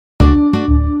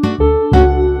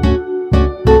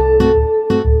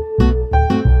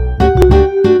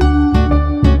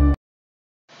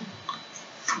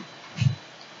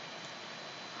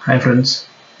Hi friends,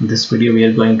 in this video we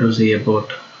are going to see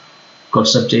about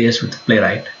Codeceptjs with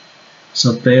Playwright.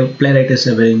 So Playwright is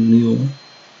a very new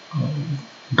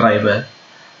driver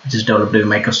which is developed by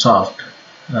Microsoft.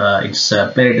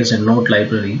 Playwright is a node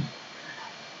library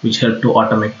which helps to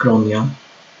automate Chromium,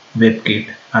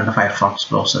 WebKit and Firefox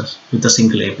browsers with a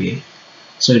single API.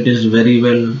 So it is very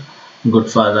well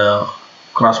good for the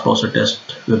cross-browser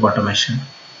test web automation.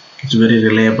 It's very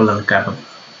reliable and capable.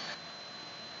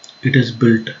 It is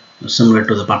built similar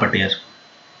to the Puppeteer.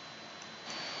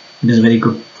 It is very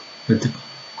good with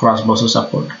cross-browser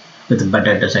support with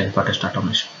better design for test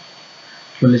automation.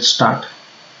 So let's start.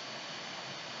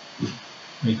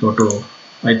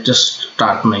 I just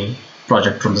start my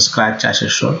project from the scratch as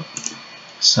usual.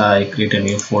 So I create a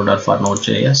new folder for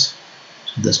NodeJS.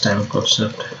 So this time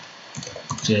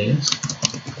Codeceptjs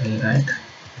Playwright.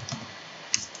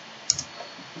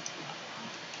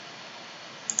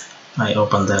 I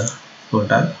open the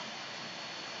folder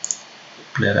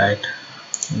Playwright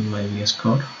in my VS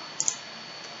Code.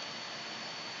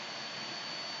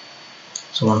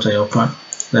 So once I open,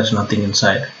 there's nothing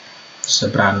inside. It's a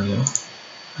brand new.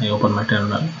 I open my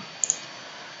terminal.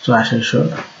 So as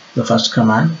usual, the first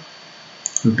command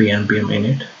will be npm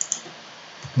init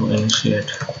to initiate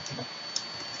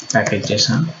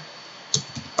package.json.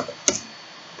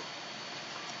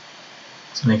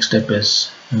 So next step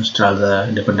is install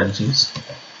the dependencies.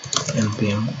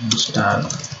 Npm install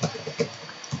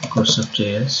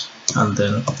Codeceptjs and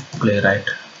then Playwright.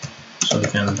 So we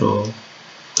can do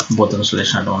both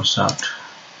installation at one shot.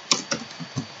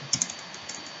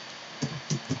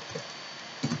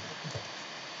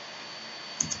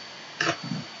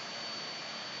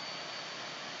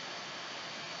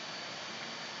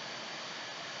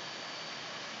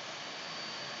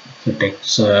 It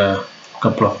takes a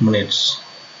couple of minutes.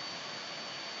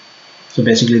 So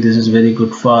basically this is very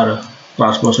good for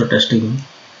cross-browser testing.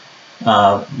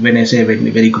 When I say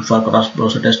very good for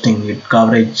cross-browser testing, it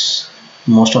covers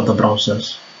most of the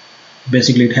browsers.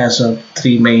 Basically it has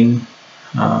three main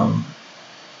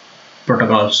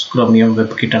protocols: Chromium,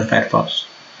 WebKit and Firefox.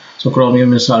 So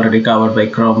Chromium is already covered by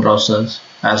Chrome browsers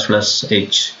as well as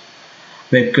Edge.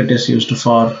 WebKit is used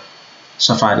for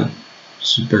Safari.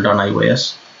 It's built on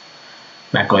iOS,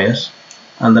 macOS,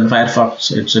 and then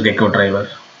Firefox, it's a Gecko driver.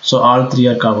 So all three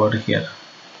are covered here.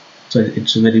 So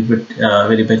it's very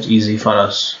much easy for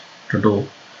us to do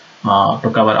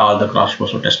to cover all the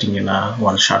cross-browser testing in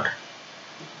one shot.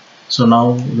 So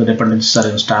now the dependencies are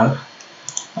installed.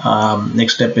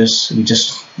 Next step is we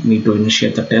just need to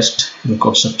initiate the test in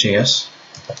Codeceptjs.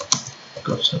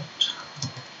 Concept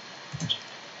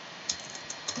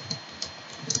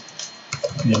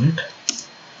unit.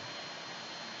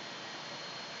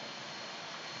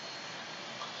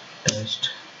 Test.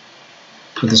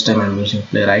 So this time I'm using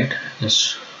Playwright.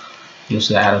 Just use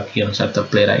the arrow key and set the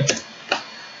Playwright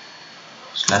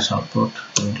 /output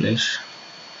English.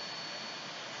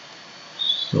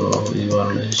 So you are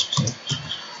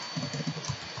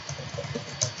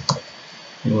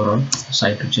on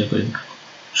site to check it.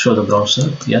 Show the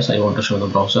browser. Yes, I want to show the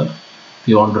browser. If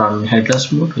you want to run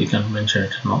headless mode, you can mention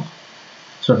it now.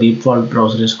 So default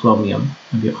browser is Chromium.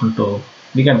 If you want to,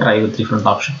 we can try with different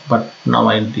options, but now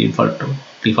I default to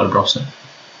default browser.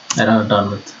 I am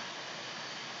done with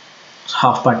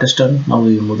half part is done. Now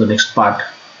we move the next part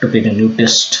to create a new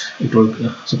test. It will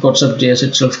so Codeceptjs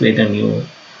itself create a new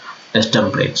test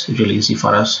templates. It will be easy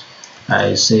for us.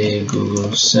 I say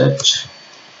Google search.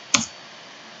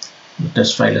 The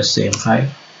test file is same file.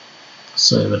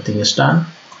 So everything is done.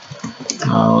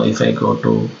 Now if I go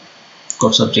to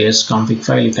Codeceptjs config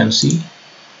file, you can see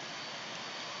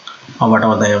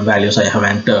whatever the values I have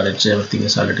entered, everything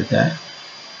is already there.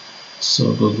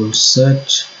 So Google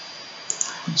search,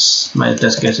 my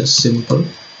test case is simple.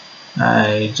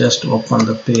 I just open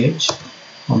the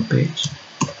home page,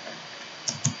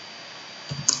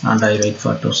 and I wait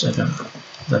for 2 seconds.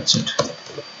 That's it.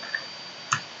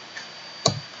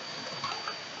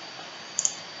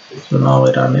 So now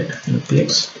I run it in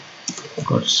Plex.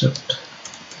 Concept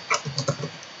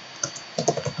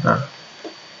run.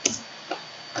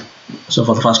 So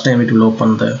for the first time it will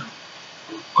open the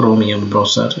Chromium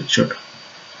browser. It should.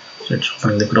 So it's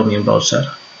opening the Chromium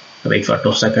browser. Wait for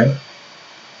 2 seconds.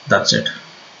 That's it.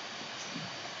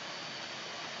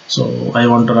 So I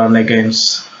want to run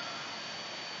against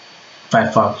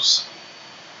Firefox.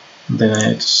 Then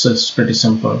it's pretty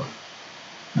simple.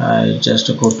 I just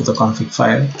go to the config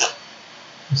file.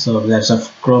 So there's a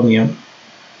Chromium.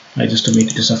 I just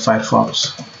make it as a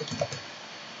Firefox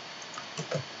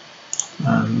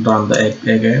and run the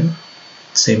again,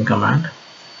 same command.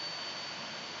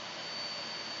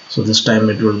 So this time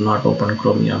it will not open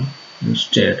Chromium,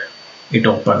 instead it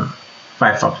open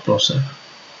Firefox browser.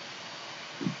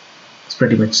 It's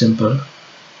pretty much simple.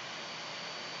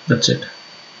 That's it.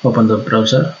 Open the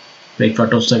browser, wait for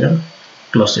 2 seconds,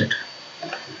 close it.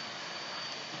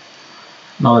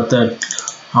 Now the third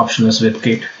option is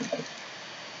webkit.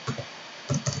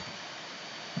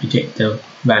 We take the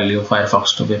value of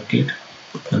Firefox to webkit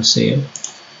and save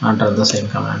and run the same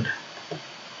command.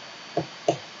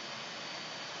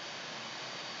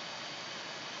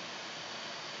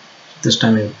 This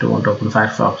time you don't want to open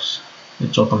Firefox,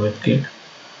 it's open webkit.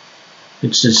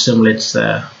 It simulates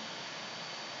the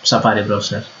Safari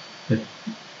browser with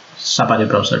Safari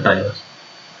browser drivers.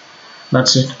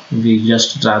 That's it. We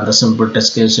just ran the simple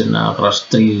test case in across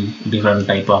 3 different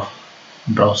type of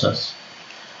browsers.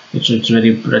 It's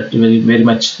very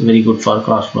good for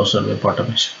cross-browser web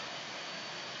automation.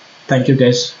 Thank you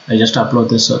guys. I just upload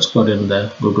this source code in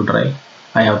the Google Drive.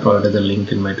 I have provided the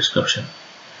link in my description.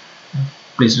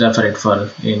 Please refer it for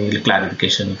any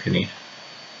clarification if you need.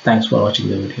 Thanks for watching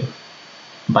the video.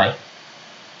 Bye.